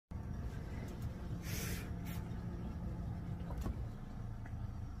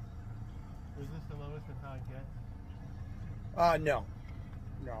with how it gets? No.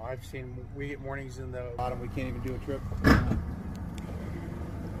 No, I've seen, we get mornings in the bottom, we can't even do a trip.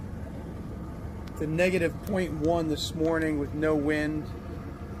 It's a negative 0.1 this morning with no wind.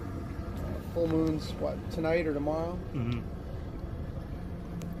 Full moon's, what, tonight or tomorrow? Mm-hmm.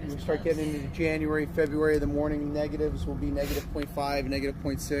 We start getting into January, February, the morning negatives will be negative 0.5, negative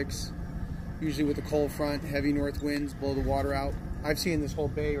 0.6. Usually with the cold front, heavy north winds blow the water out. I've seen this whole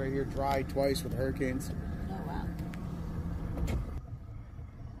bay right here dry twice with hurricanes. Oh, wow.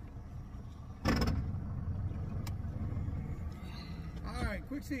 All right,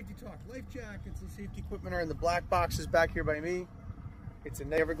 quick safety talk. Life jackets and safety equipment are in the black boxes back here by me. It's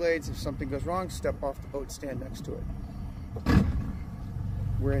in the Everglades. If something goes wrong, step off the boat, stand next to it.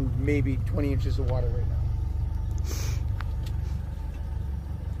 We're in maybe 20 inches of water right now.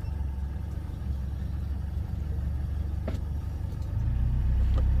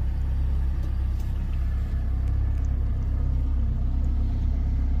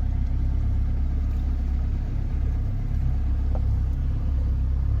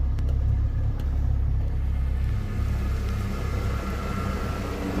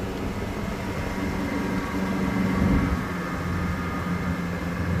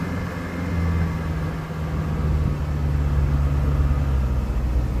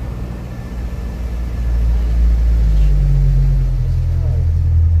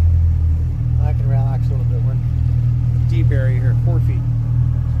 Area here, 4 feet.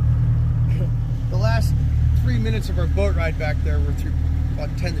 The last 3 minutes of our boat ride back there were through about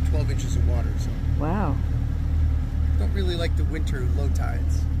 10 to 12 inches of water. So Wow. don't really like the winter low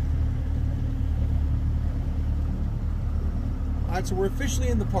tides. All right, so we're officially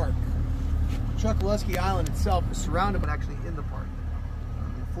in the park. Chokoloskee Island itself is surrounded, but actually in the park.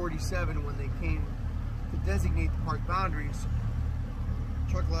 In 47, when they came to designate the park boundaries,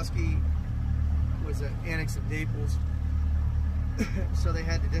 Chokoloskee was an annex of Naples. So they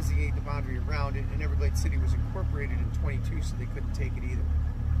had to designate the boundary around it, and Everglades City was incorporated in 22, so they couldn't take it either.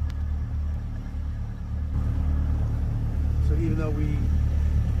 So even though we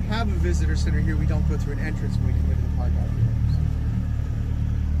have a visitor center here, we don't go through an entrance when we come into the park out here.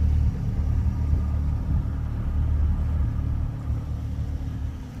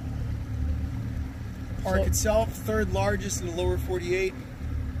 The park itself, third largest in the lower 48,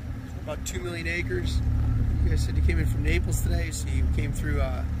 about 2 million acres. You guys said you came in from Naples today, so you came through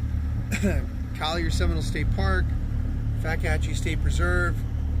Collier Seminole State Park, Fakahatchee State Preserve,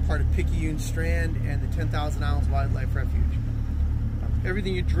 part of Picayune Strand, and the 10,000 Islands Wildlife Refuge.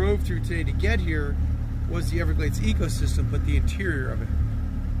 Everything you drove through today to get here was the Everglades ecosystem, but the interior of it.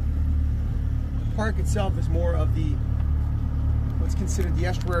 The park itself is more of the, what's considered the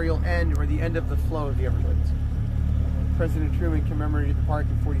estuarial end, or the end of the flow of the Everglades. President Truman commemorated the park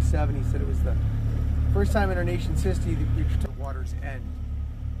in 47. He said it was the first time in our nation's history that we reached the water's end.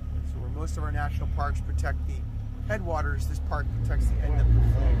 So where most of our national parks protect the headwaters, this park protects the end of the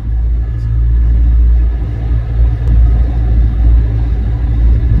flow.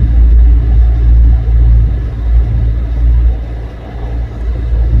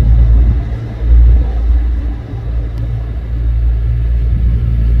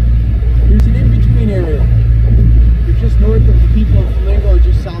 There's an in-between area. You're just north of the people of Flamingo, or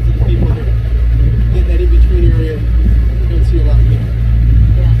just south of the people here. Get that in-between area, you don't see a lot of people.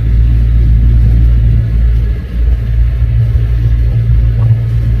 Yeah.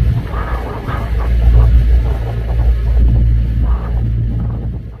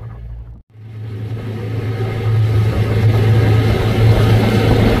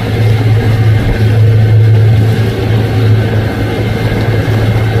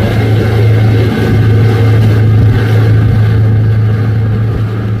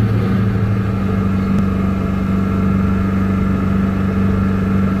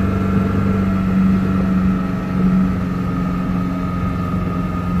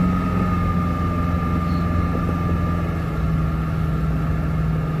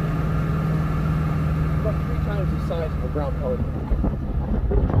 Brown pelican.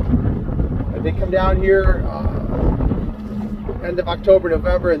 They come down here end of October,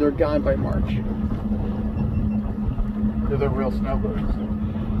 November, and they're gone by March. They're the real snowbirds.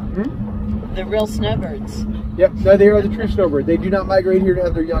 Hmm? The real snowbirds. Yep, no, they are the true snowbird. They do not migrate here to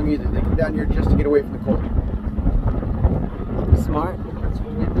have their young either. They come down here just to get away from the cold. Smart.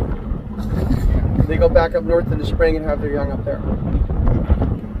 They go back up north in the spring and have their young up there.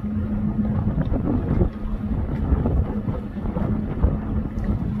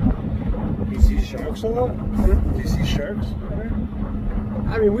 Do you see sharks a lot? Hmm? Do you see sharks?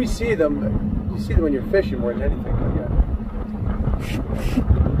 I mean, we see them. You see them when you're fishing more than anything. But yeah.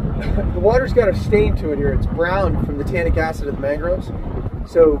 the water's got a stain to it here. It's brown from the tannic acid of the mangroves.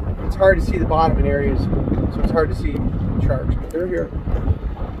 So it's hard to see the bottom in areas. So it's hard to see sharks, but they're here.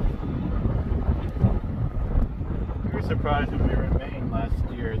 We were surprised when we were in Maine last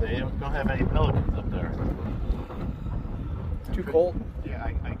year. They don't have any pelicans up there. It's too cold. Yeah,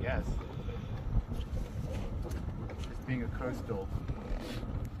 I guess. Just being a coastal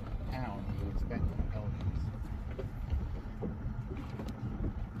town, you would expect pelicans.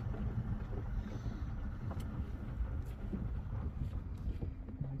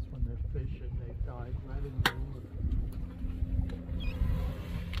 Nice when they're fish and they've died right in the water.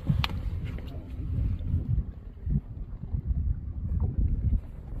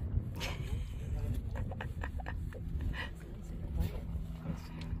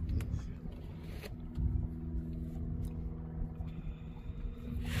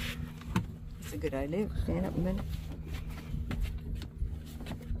 That's a good idea. Stand up a minute.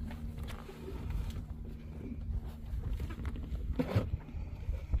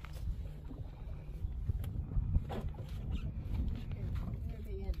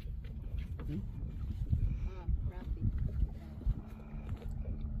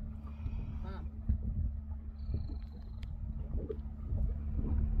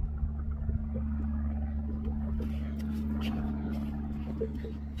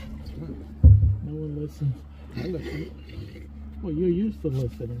 No one listens. I listen. Well, you're used to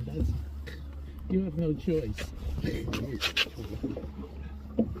listening. That's you have no choice. He just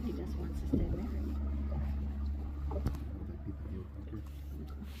wants to stay there.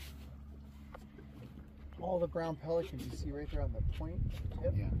 All the brown pelicans you see right there on the point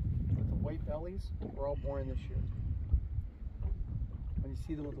tip with the white bellies were all born this year. When you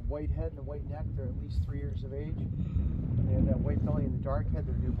see them with the white head and the white neck, they're at least 3 years of age. And they have that white belly and the dark head,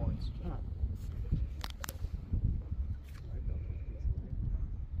 they're newborns.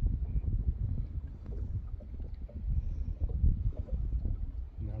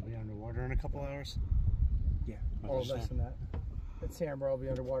 They'll be underwater in a couple hours. Yeah, or less than that. That sandbar will be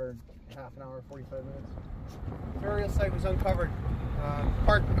underwater in half an hour, 45 minutes. The burial site was uncovered.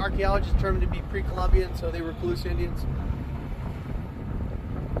 Park archaeologists determined to be pre-Columbian, so they were Palouse Indians.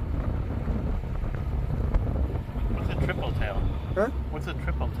 What's a triple tail? Huh? What's a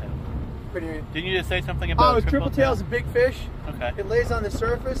triple tail? Pretty. Didn't you just say something about Oh, triple tail is a big fish. Okay. It lays on the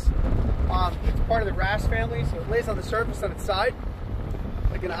surface. It's part of the wrasse family, so it lays on the surface on its side,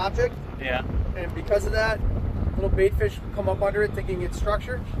 like an object. Yeah. And because of that, little bait fish come up under it thinking it's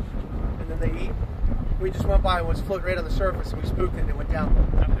structure, and then they eat. We just went by and was floating right on the surface, and we spooked it and it went down.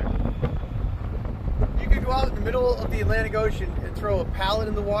 Okay. You could go out in the middle of the Atlantic Ocean and throw a pallet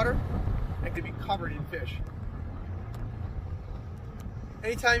in the water, and it could be covered in fish.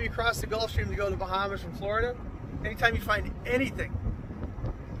 Anytime you cross the Gulf Stream to go to the Bahamas from Florida, anytime you find anything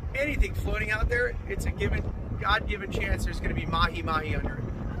floating out there, it's a God-given chance there's going to be mahi-mahi under it,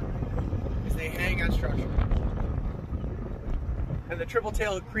 because they hang on structure. And the triple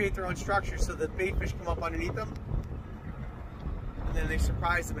tail will create their own structure so the bait fish come up underneath them, and then they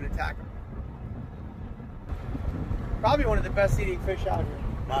surprise them and attack them. Probably one of the best eating fish out here.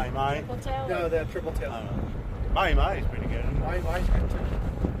 Mahi-mahi? Triple tail? No, the triple tail. Mahi-mahi is pretty good. Mahi-mahi's good too.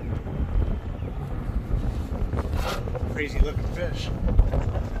 Crazy looking fish.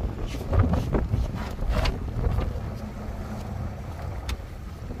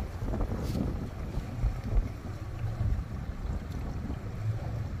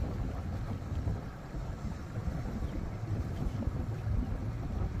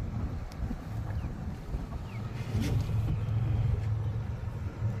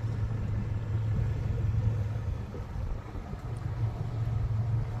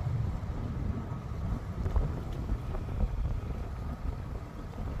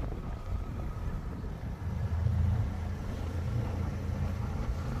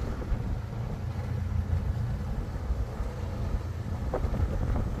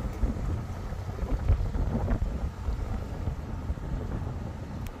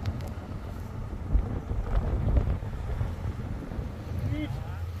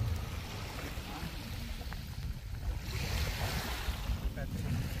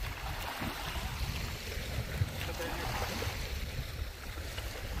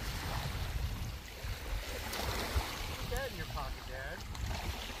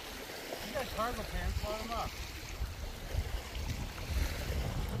 Cargo pants, load them up.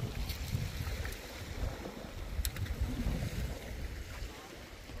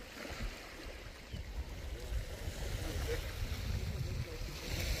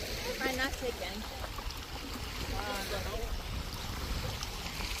 I might not take anything.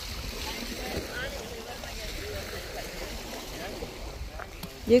 Honestly, what am I going to do with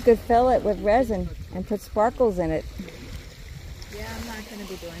it? You could fill it with resin and put sparkles in it. Yeah, I'm not going to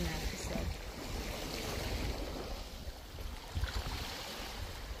be doing that. So.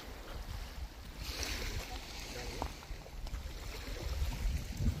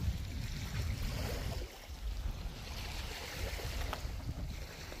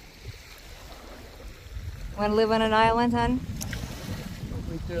 Want to live on an island, hon?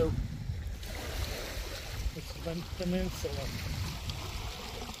 We do. It's a peninsula.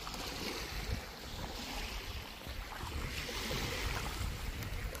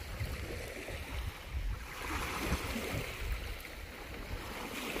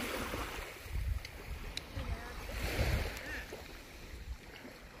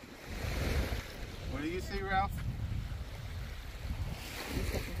 What do you see, Ralph?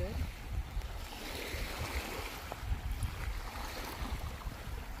 Good.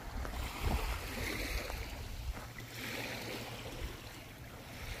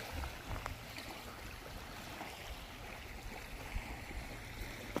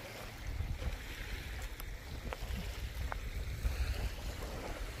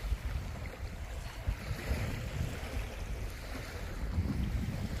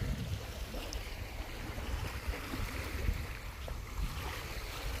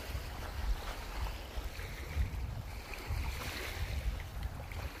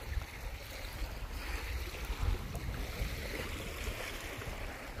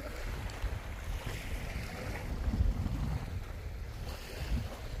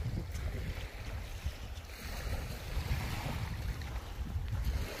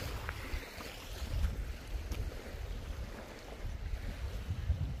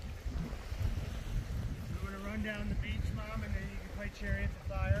 Down the beach, Mom, and then you can play Chariots of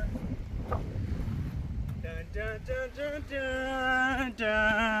Fire. Dun dun dun dun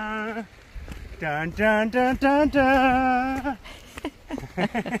dun dun dun dun dun dun.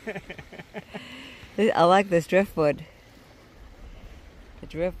 I like this driftwood. The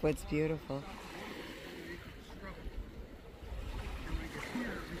driftwood's beautiful.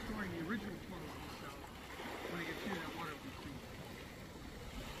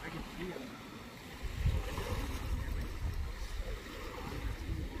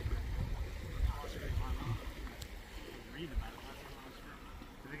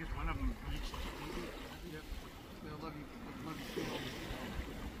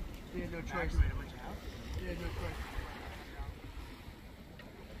 They had no choice. They had no choice.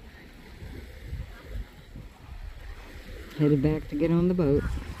 Headed back to get on the boat.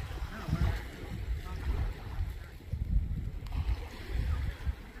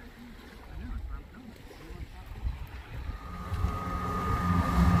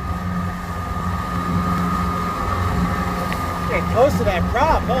 Getting close to that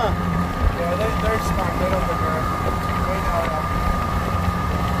prop, huh? Yeah, they're smart. They don't look around. They know it all.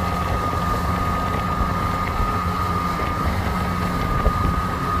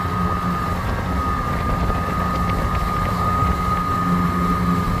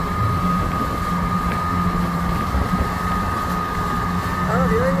 Oh,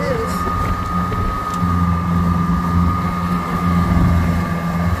 here it is.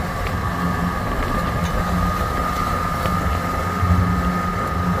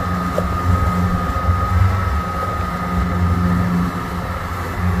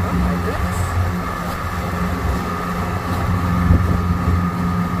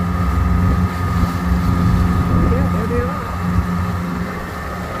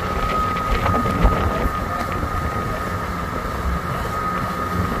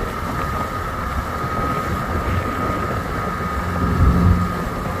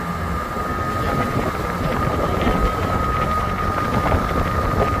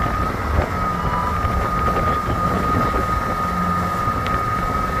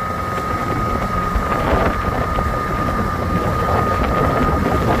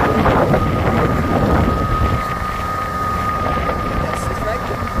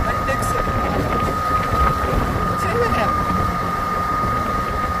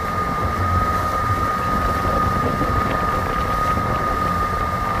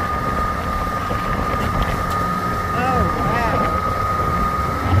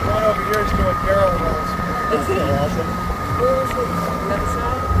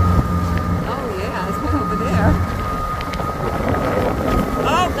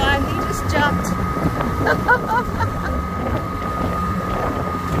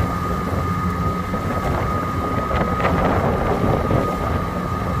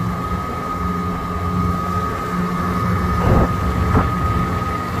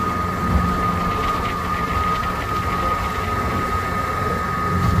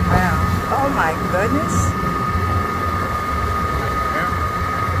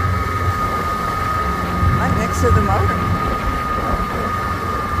 to the motor.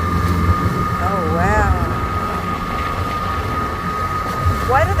 Oh, wow.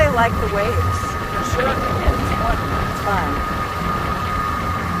 Why do they like the waves? Sure. It's fun.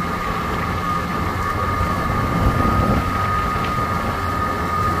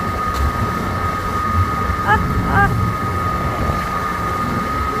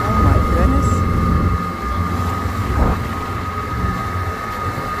 Oh my goodness.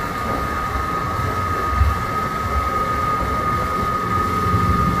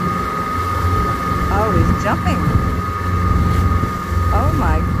 Oh, he's jumping. Oh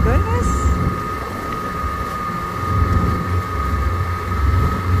my goodness.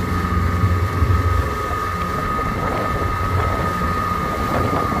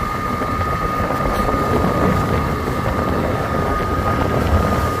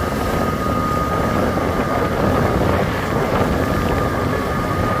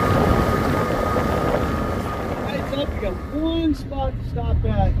 Heads up, you got one spot to stop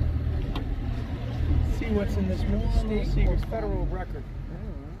at. See what's in this state federal record.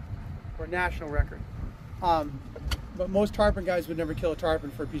 Or national record. But most tarpon guys would never kill a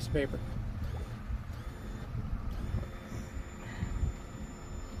tarpon for a piece of paper.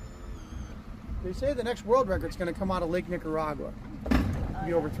 They say the next world record's going to come out of Lake Nicaragua. It'll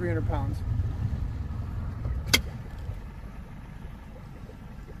be over 300 pounds.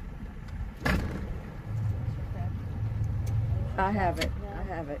 I have it. I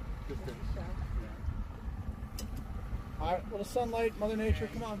have it. All right, well, the sunlight, Mother Nature,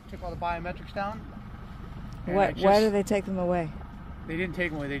 come on, took all the biometrics down. And Why do they take them away? They didn't take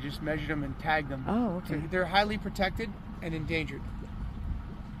them away, they just measured them and tagged them. Oh, okay. So they're highly protected and endangered.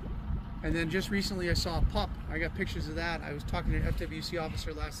 And then just recently I saw a pup. I got pictures of that. I was talking to an FWC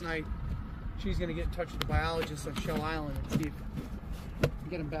officer last night. She's going to get in touch with the biologist on Shell Island and see if we can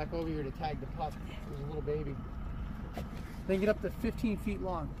get him back over here to tag the pup. It was a little baby. They can get up to 15 feet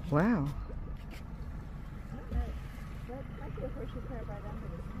long. Wow.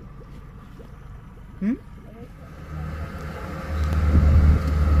 Hmm?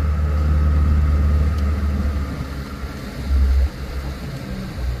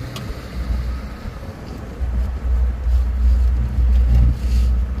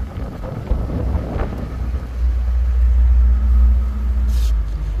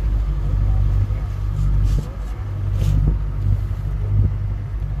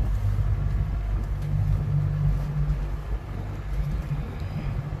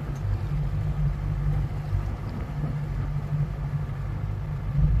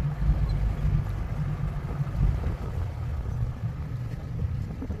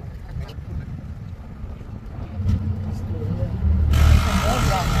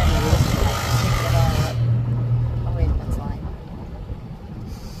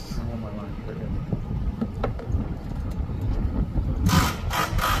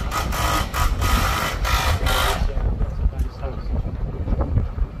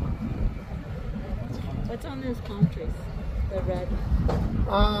 What's on those palm trees? The red.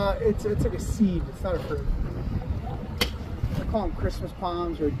 It's like a seed. It's not a fruit. I call them Christmas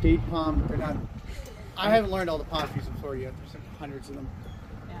palms or date palm, but they're not. I haven't learned all the palm trees in Florida yet. There's like hundreds of them,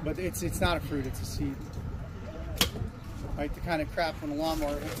 but it's not a fruit. It's a seed. Like the kind of crap when a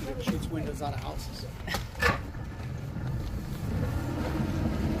lawnmower hits it, it shoots windows out of houses.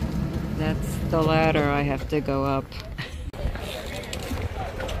 That's the ladder I have to go up.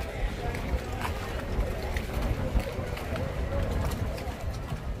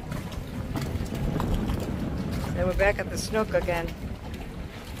 And we're back at the Snook again.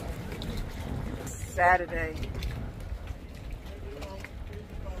 Saturday.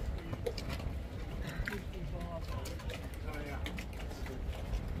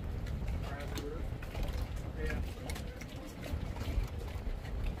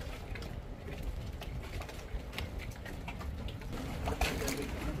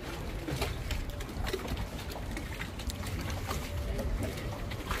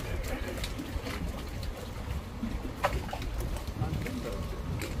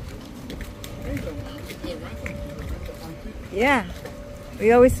 Yeah.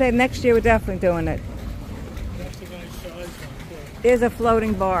 We always say next year we're definitely doing it. There's a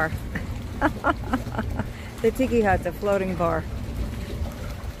floating bar. The tiki hut's a floating bar.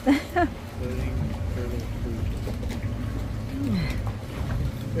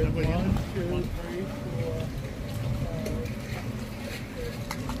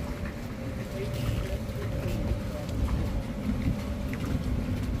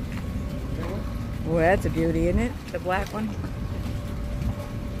 Well, that's a beauty, isn't it? The black one.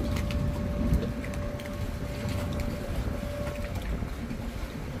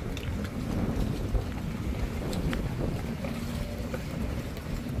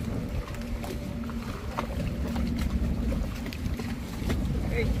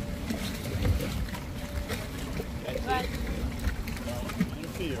 Sorry. Bye.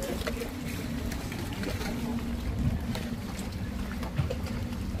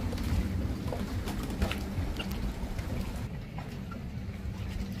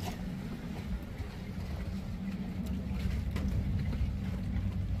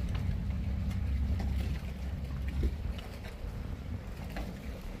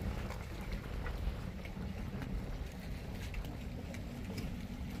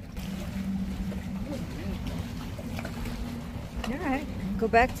 All right, go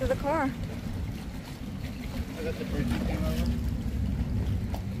back to the car. Is that the bridge you came over?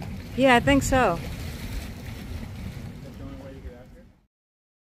 Yeah, I think so.